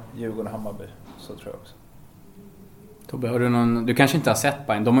 AIK, Djurgården, Hammarby. Så tror jag också. Tobbe, har du du kanske inte har sett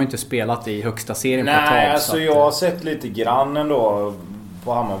Bayern? De har ju inte spelat i högsta serien på ett tag. Nej, alltså jag har sett lite grann ändå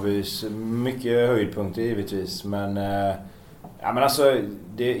på Hammarbys. Mycket höjdpunkter givetvis. Men, ja, men alltså,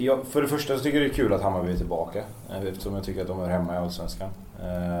 för det första så tycker jag det är kul att Hammarby är tillbaka. Eftersom jag tycker att de är hemma i Allsvenskan.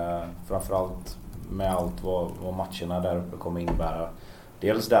 Framförallt med allt vad matcherna där uppe kommer innebära.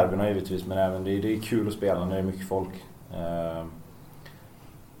 Dels derbyna givetvis, men även det är kul att spela när det är mycket folk.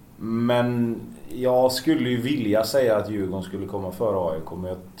 Men jag skulle ju vilja säga att Djurgården skulle komma före AIK, men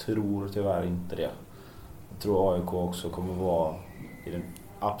jag tror tyvärr inte det. Jag tror AIK också kommer vara i den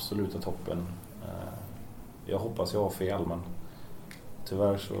absoluta toppen. Jag hoppas jag har fel, men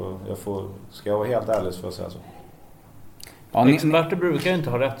tyvärr så ska jag vara helt ärlig så får jag säga så. Ja, experter brukar inte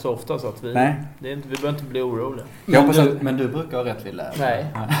ha rätt så ofta, så att vi behöver inte bli oroliga. Men du brukar ha rätt, Wille. Nej.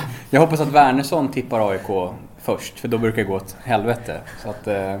 Jag hoppas att Wernersson tippar AIK först, för då brukar det gå åt helvete. Så att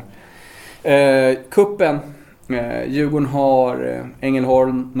kuppen, Djurgården har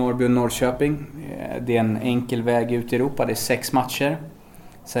Ängelholm, Norrby och Norrköping. Det är en enkel väg ut i Europa. Det är 6 matcher.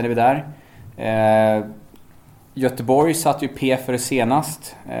 Sen är vi där. Göteborg satt ju P för det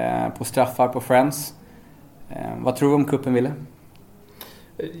senast på straffar på Friends. Vad tror du om kuppen, Wille?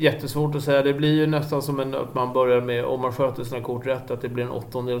 Jättesvårt att säga. Det blir ju nästan som att man börjar med, om man sköter sina kort rätt, att det blir en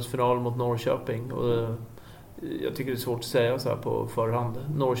 8-delsfinal mot Norrköping. Och jag tycker det är svårt att säga så här på förhand.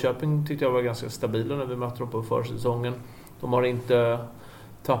 Norrköping tyckte jag var ganska stabila när vi mötte dem på försäsongen. De har inte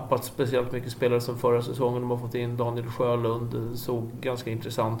tappat speciellt mycket spelare som förra säsongen. De har fått in Daniel Sjölund. Det såg ganska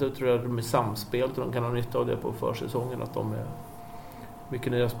intressant ut. Tror jag de är samspelt och de kan ha nytta av det på försäsongen, att de är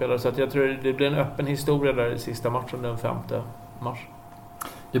mycket nya spelare. Så att jag tror det blir en öppen historia där i sista matchen den 5 mars.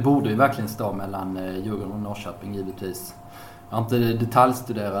 Det borde ju verkligen stå mellan Djurgården och Norrköping givetvis. Jag har inte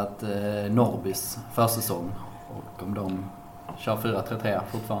detaljstuderat Norrbys försäsong och om de kör 4-3-3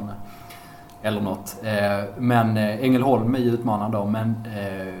 fortfarande eller något. Men Ängelholm är ju utmanande då,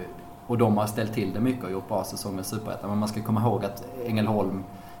 och de har ställt till det mycket och gjort bra säsong med Superettan. Men man ska komma ihåg att Ängelholm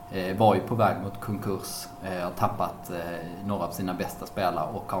var ju på väg mot konkurs, har tappat några av sina bästa spelare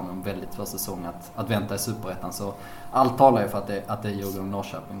och har en väldigt svår säsong att vänta i Superettan. Så allt talar ju för att det är Djurgården och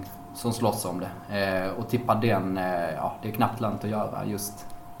Norrköping som slåss om det. Och tippa den, det är knappt lönt att göra just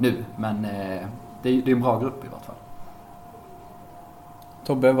nu. Men det är en bra grupp i vart fall.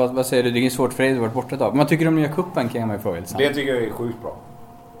 Tobbe, vad säger du? Det är svårt för dig att ha varit borta idag. Men vad tycker du om nya kuppen, kan man ju fråga. Det tycker jag är sjukt bra.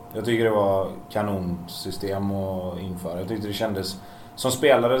 Jag tycker det var kanonsystem att införa. Jag tyckte det kändes, som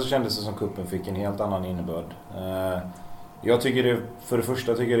spelare så kändes det som kuppen fick en helt annan innebörd. Jag tycker det, för det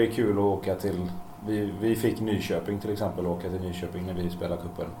första tycker jag det är kul att åka till, vi fick Nyköping till exempel, åka till Nyköping när vi spelade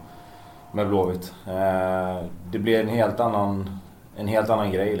kuppen med Blåvitt. Det blev en helt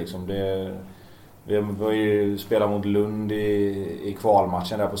annan grej liksom. Vi var ju spela mot Lund i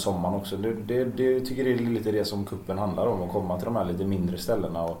kvalmatchen där på sommaren också. Det tycker det är lite det som kuppen handlar om, att komma till de här lite mindre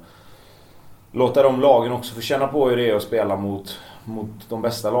ställena och låta de lagen också få känna på hur det är att spela mot de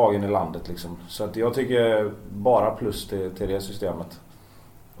bästa lagen i landet liksom. Så att jag tycker bara plus till det systemet.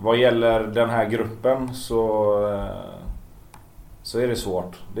 Vad gäller den här gruppen så är det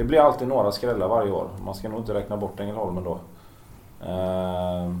svårt. Det blir alltid några skrällar varje år. Man ska nog inte räkna bort Ängelholm ändå.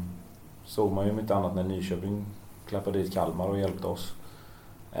 Såg man ju inte annat när Nyköping klappade dit Kalmar och hjälpte oss.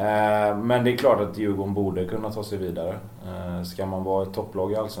 Men det är klart att Djurgården borde kunna ta sig vidare. Ska man vara ett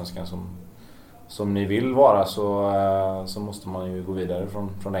topplag i Allsvenskan som ni vill vara, så måste man ju gå vidare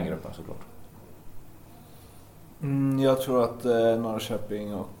från den gruppen såklart. Jag tror att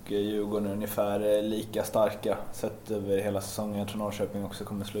Norrköping och Djurgården är ungefär lika starka sett över hela säsongen. Jag tror Norrköping också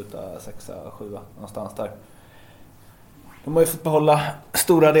kommer sluta 6-7 någonstans där. De har ju fått behålla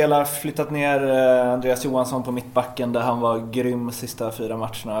stora delar, flyttat ner Andreas Johansson på mittbacken där han var grym sista 4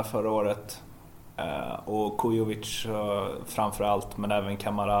 matcherna förra året. Och Kujovic framför allt, men även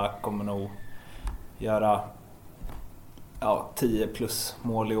Kamara kommer nog göra 10 plus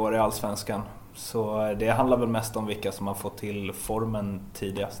mål i år i Allsvenskan. Så det handlar väl mest om vilka som har fått till formen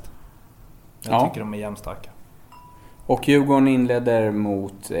tidigast. Jag tycker de är jämnstarka. Och Djurgården inleder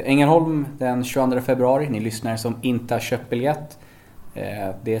mot Ängelholm den 22 februari. Ni lyssnare som inte har köpt biljett,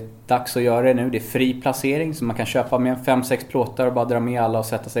 det är dags att göra det nu. Det är fri placering, så man kan köpa med 5-6 plåtar och bara dra med alla och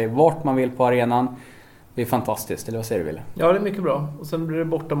sätta sig vart man vill på arenan. Det är fantastiskt, eller vad säger du, Wille? Ja, det är mycket bra. Och sen blir det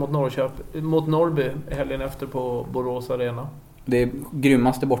borta mot Norrby helgen efter på Borås Arena. Det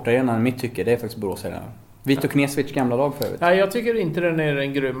grymmaste bortaarenan i mitt tycke, det är faktiskt Borås Arena. Vito Knesvic gamla lag för övrigt. Nej, jag tycker inte den är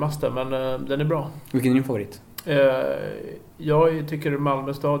den grymmaste, men den är bra. Vilken är din favorit? Jag tycker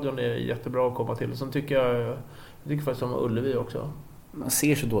Malmö stadion är jättebra att komma till. Sen tycker jag faktiskt om Ullevi också. Man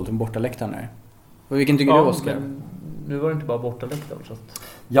ser så dåligt om bortaläktaren där. Och vilken tycker du, Oskar? Nu var det inte bara bortaläktaren. Så att...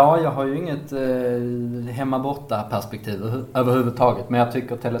 Ja, jag har ju inget hemma-borta-perspektiv överhuvudtaget. Men jag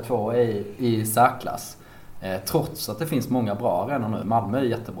tycker Tele2 är i särklass. Trots att det finns många bra arenor nu. Malmö är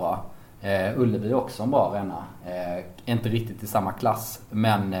jättebra. Ullevi är också en bra arena. Inte riktigt i samma klass.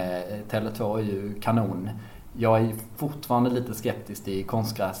 Men Tele2 är ju kanon. Jag är fortfarande lite skeptisk i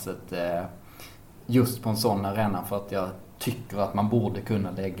konstgräset just på en sån arena. För att jag tycker att man borde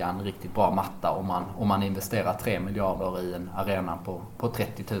kunna lägga en riktigt bra matta om man investerar 3 miljarder i en arena på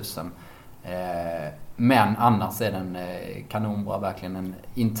 30 000. Men annars är den kanonbra. Verkligen en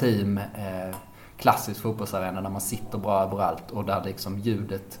intim klassisk fotbollsarena där man sitter bra överallt och där liksom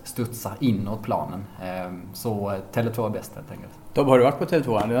ljudet studsar inåt planen. Så Tele2 är bäst helt enkelt. Då har du varit på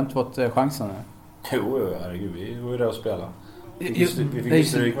Tele2? Du har inte fått chansen? Jo, herregud. Vi var ju där och spelade. Vi fick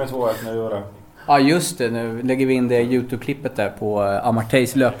stryk med 2-1 när vi var där. Ja, just det. Nu lägger vi in det YouTube-klippet där på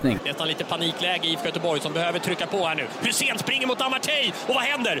Amarteys löpning. Nästan lite panikläge i Göteborg som behöver trycka på här nu. Hussein springer mot Amartey. Och vad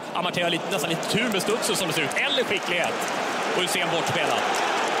händer? Amartey har nästan lite tur med studsen som det ser ut. Eller skicklighet. Och Hussein bortspelat.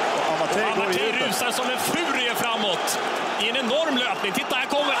 Amartey rusar som en furie framåt. I en enorm löpning. Titta, här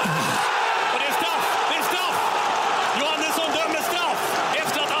kommer... Och det är straff! Det är straff! Johannesson dömer straff!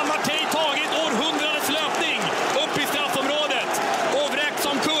 Efter att Amartey tagit århundradets löpning upp i straffområdet. Och vräkt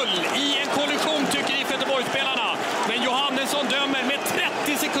som kull i en kollision tycker i Göteborgsspelarna. Men Johannesson dömer med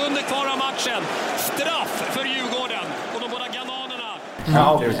 30 sekunder kvar av matchen. Straff för Djurgården. Och de båda ghananerna. Ja,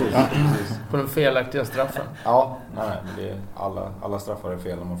 precis. På den felaktiga straffen. Ja, nej, det är alla straffar är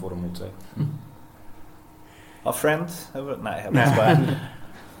fel om man får dem mot sig. Ja, Friends? Nej, jag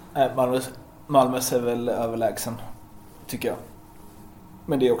vet bara. Malmös är väl överlägsen, tycker jag.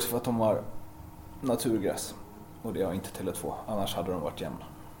 Men det är också för att de har naturgräs. Och det har inte Tele2. Annars hade de varit jämna.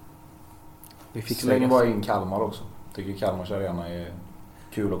 Vi fick slänga bara in Kalmar också. Tycker Kalmars arena är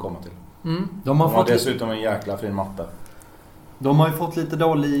kul att komma till. De har dessutom en jäkla fin matta. De har ju fått lite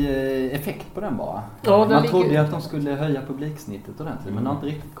dålig effekt på den bara. Ja, man trodde ju att de skulle höja publiksnittet ordentligt, men det har inte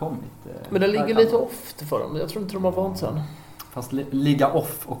riktigt kommit. Men det ligger lite off för dem. Jag tror inte de har vant sen. Fast ligga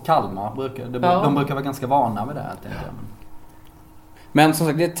off och Kalmar de brukar vara ganska vana vid det här, tänker jag. Men som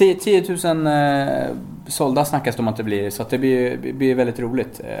sagt, det är 10 000 sålda snackas om att det blir. Så att det blir väldigt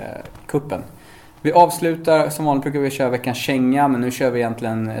roligt, kuppen. Vi avslutar, som vanligt brukar vi köra veckans känga. Men nu kör vi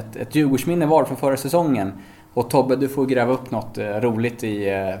egentligen ett Djurgårdsminne var från förra säsongen. Och Tobbe, du får gräva upp något roligt i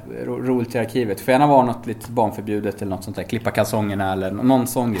arkivet. Får gärna vara något lite barnförbjudet eller något sånt där. Klippa kalsongerna eller någon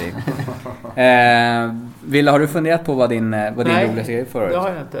sån grej. Villa, har du funderat på vad din roligaste grej förut? Det har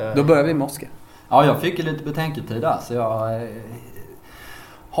jag inte. Då börjar vi med Oskar. Ja, jag fick ju lite betänketid där. Så jag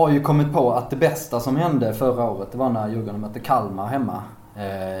har ju kommit på att det bästa som hände förra året, det var när Djurgården mötte Kalmar hemma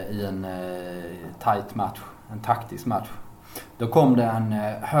i en tight match. En taktisk match. Då kom det en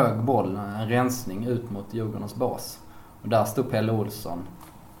hög boll, en rensning ut mot Djurgårdens bås. Och där stod Pelle Olsson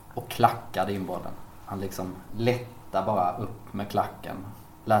och klackade in bollen. Han liksom lättade bara upp med klacken.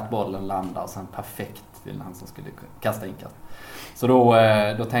 Lät bollen landa och sen perfekt till han som skulle kasta inkast. Så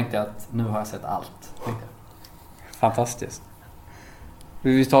då tänkte jag att nu har jag sett allt. Fantastiskt.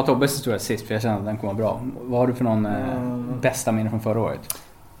 Vi tar Tobbes historia sist, för jag känner att den kommer bra. Vad har du för någon bästa minne från förra året?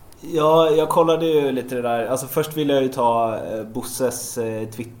 Ja, jag kollade ju lite det där. Alltså först ville jag ju ta Bosses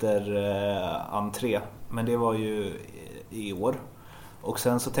Twitter-entré. Men det var ju i år. Och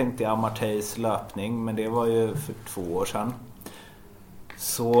sen så tänkte jag Amarteys löpning. Men det var ju för 2 år sedan.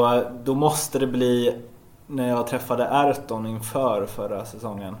 Så då måste det bli när jag träffade Erton inför förra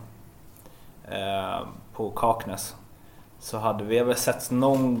säsongen. På Kaknäs. Så hade vi väl sett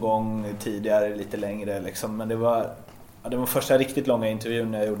någon gång tidigare lite längre liksom. Men det var första riktigt långa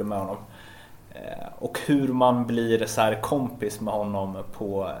intervjun jag gjorde med honom. Och hur man blir så här kompis med honom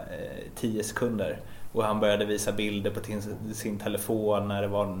på 10 sekunder. Och han började visa bilder på sin telefon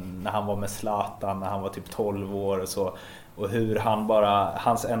när han var med Zlatan, när han var typ 12 år och så. Och hur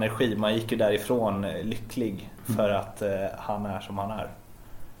hans energi, man gick ju därifrån lycklig för att han är som han är.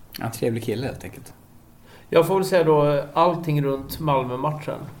 Ja, en trevlig kille helt enkelt. Jag får väl säga då allting runt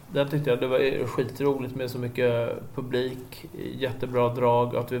Malmö-matchen. Där tyckte jag det var skitroligt med så mycket publik, jättebra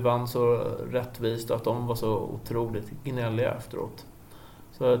drag, att vi vann så rättvist och att de var så otroligt gnälliga efteråt.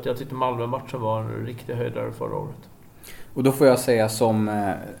 Så att jag tyckte Malmö-matchen var en riktig höjdare förra året. Och då får jag säga som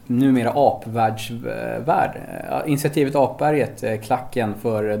numera apvärld. Initiativet Apberget, klacken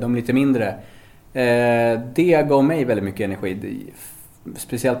för de lite mindre, Det gav mig väldigt mycket energi.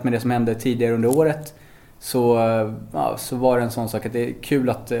 Speciellt med det som hände tidigare under året. Så var det en sån sak att det är kul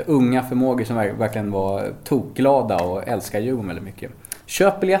att unga förmågor som verkligen var tokglada och älskar Djurgården väldigt mycket.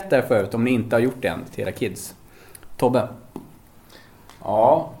 Köp biljetter förut om ni inte har gjort det än till era kids. Tobbe?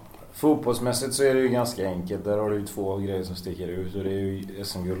 Ja, fotbollsmässigt så är det ju ganska enkelt. Där har du ju 2 grejer som sticker ut. Och det är ju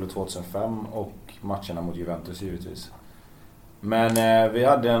SM-guldet 2005 och matcherna mot Juventus givetvis. Men vi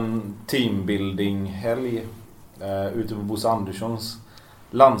hade en teambuilding-helg ute på Bosse Anderssons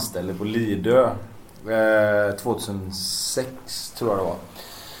landställe på Lidö 2006 tror jag det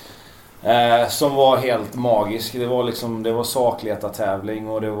var. Som var helt magisk. Det var sakletartävling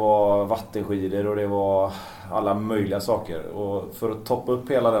och det var vattenskidor och det var alla möjliga saker. Och för att toppa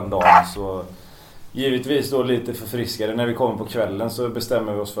upp hela den dagen så givetvis då lite förfriskade. När vi kommer på kvällen så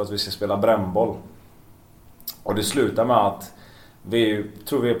bestämmer vi oss för att vi ska spela brännboll. Och det slutar med att vi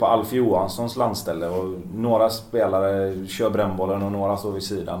är på Alf Johanssons landställe och några spelare kör brännbollen och några står vid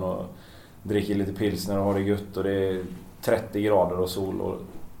sidan och dricker lite pilsner och har det gött och det är 30 grader och sol och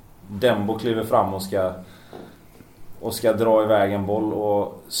Dembo kliver fram och ska dra iväg en boll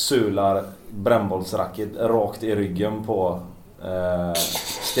och sular brännbollsracket rakt i ryggen på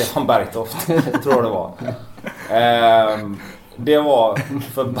Stefan Bergtoft tror jag det var. Det var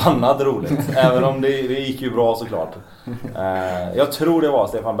förbannat roligt. Även om det gick ju bra såklart. Jag tror det var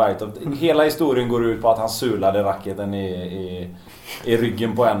Stefan Bergtoft. Hela historien går ut på att han sulade racketen i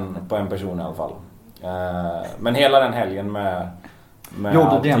ryggen på en person i alla fall. Men hela den helgen med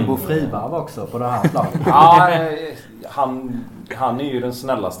gjorde Dembo frivarv också på det här planet? Ja, han är ju den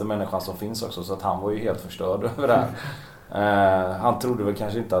snällaste människan som finns också. Så att han var ju helt förstörd över det här. Han trodde väl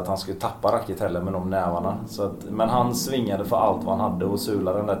kanske inte att han skulle tappa racket heller med de nävarna. Men han svingade för allt vad han hade och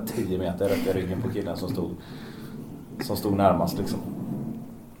sulade den där 10 meter rätt i ryggen på killen som stod närmast liksom.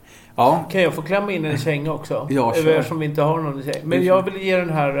 Ja. Kan jag få klämma in en känga också? Ja, eftersom vi inte har någon känga. Men jag vill ge den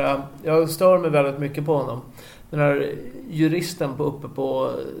här... Jag stör mig väldigt mycket på honom. Den här juristen uppe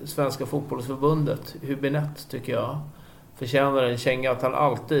på Svenska fotbollsförbundet, Hübinette, tycker jag förtjänar en känga. Att han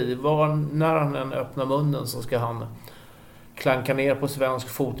alltid, när han än öppnar munnen så ska han klanka ner på svensk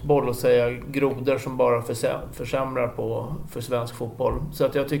fotboll och säga grodor som bara försämrar för svensk fotboll. Så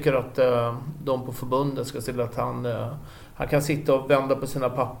att jag tycker att de på förbundet ska se till att han kan sitta och vända på sina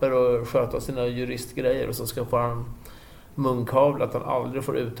papper och sköta sina juristgrejer och så ska få han munkavle att han aldrig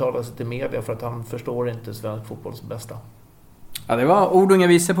får uttala sig till media för att han förstår inte svensk fotbolls bästa. Ja, det var ord och inga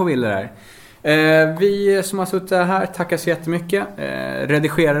visor på bilder där. Vi som har suttit här tackar så jättemycket.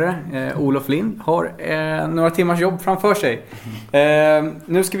 Redigerare Olof Lind har några timmars jobb framför sig.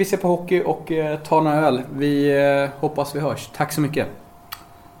 Nu ska vi se på hockey och ta några öl. Vi hoppas vi hörs. Tack så mycket.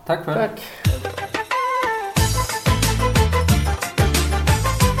 Tack för det. Tack.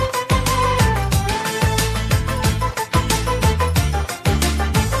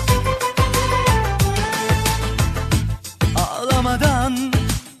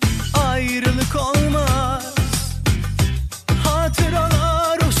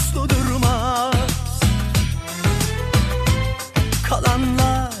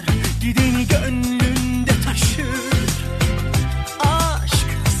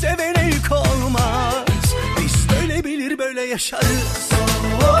 Yaşarız.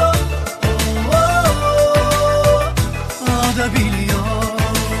 O da biliyor.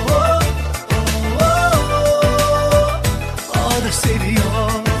 O da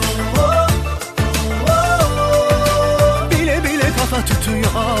seviyor. Bile bile kafa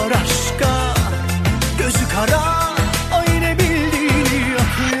tutuyor aşka. Gözü kara, o yine bildiğini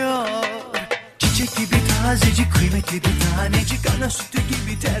yapıyor. Çiçek gibi tazecik, kıymetli bir tanecik, ana sütü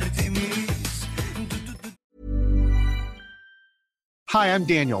gibi tertemiz. Hi, I'm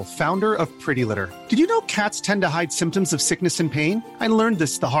Daniel, founder of Pretty Litter. Did you know cats tend to hide symptoms of sickness and pain? I learned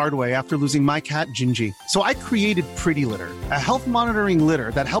this the hard way after losing my cat, Gingy. So I created Pretty Litter, a health monitoring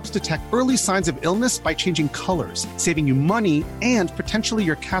litter that helps detect early signs of illness by changing colors, saving you money and potentially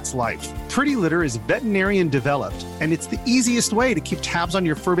your cat's life. Pretty Litter is veterinarian developed, and it's the easiest way to keep tabs on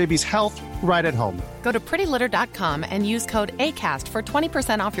your fur baby's health right at home. Go to prettylitter.com and use code ACAST for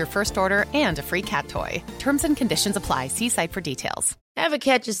 20% off your first order and a free cat toy. Terms and conditions apply. See site for details. Ever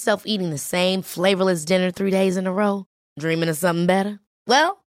catch yourself eating the same flavorless dinner 3 days in a row? Dreaming of something better?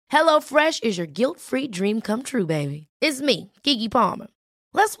 Well, HelloFresh is your guilt-free dream come true, baby. It's me, Keke Palmer.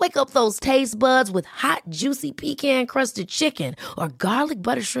 Let's wake up those taste buds with hot, juicy pecan-crusted chicken or garlic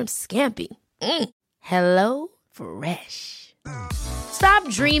butter shrimp scampi. Hello Fresh. Stop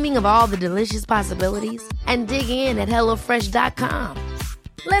dreaming of all the delicious possibilities and dig in at HelloFresh.com.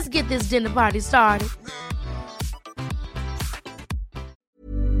 Let's get this dinner party started.